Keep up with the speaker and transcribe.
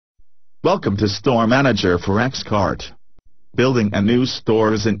Welcome to Store Manager for Xcart. Building a new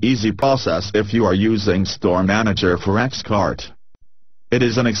store is an easy process if you are using Store Manager for Xcart. It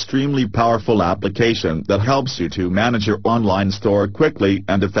is an extremely powerful application that helps you to manage your online store quickly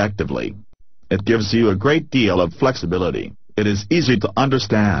and effectively. It gives you a great deal of flexibility, it is easy to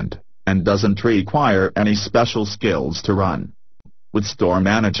understand, and doesn't require any special skills to run. With Store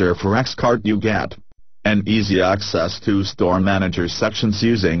Manager for Xcart you get an easy access to Store Manager sections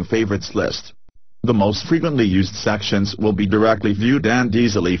using Favorites list. The most frequently used sections will be directly viewed and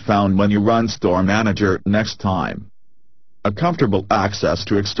easily found when you run Store Manager next time. A comfortable access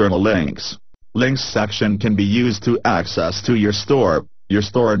to external links. Links section can be used to access to your store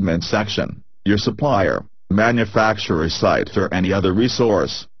admin section, your supplier, manufacturer site or any other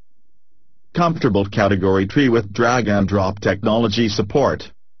resource. Comfortable category tree with drag and drop technology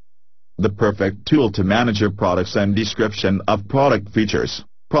support. The perfect tool to manage your products and description of product features,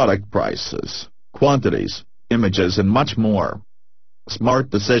 product prices, quantities, images and much more.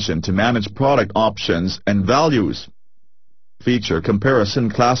 Smart decision to manage product options and values. Feature comparison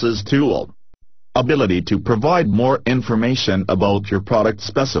classes tool. Ability to provide more information about your product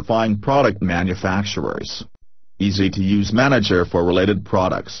specifying product manufacturers. Easy to use manager for related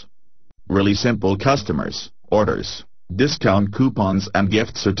products. Really simple customers, orders, discount coupons and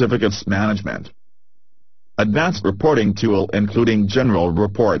gift certificates management. Advanced reporting tool including general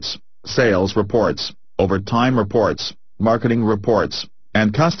reports, sales reports, overtime reports, marketing reports,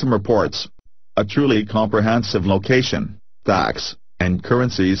 and custom reports. A truly comprehensive location, tax, and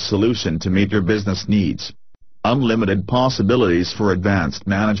currencies solution to meet your business needs. Unlimited possibilities for advanced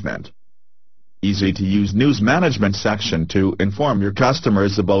management. Easy to use news management section to inform your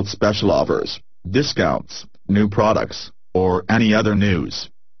customers about special offers, discounts, new products, or any other news.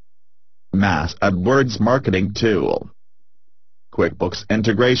 Mass AdWords marketing tool. QuickBooks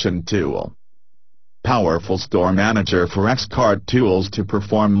integration tool. Powerful Store Manager for Xcart tools to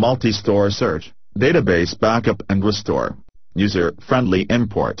perform multi-store search, database backup and restore. User-friendly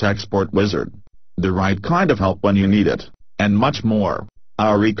import-export wizard. The right kind of help when you need it, and much more.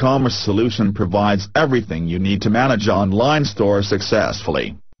 Our e-commerce solution provides everything you need to manage online store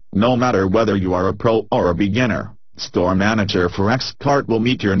successfully. No matter whether you are a pro or a beginner, Store Manager for Xcart will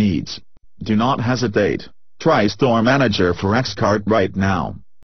meet your needs. Do not hesitate. Try Store Manager for Xcart right now.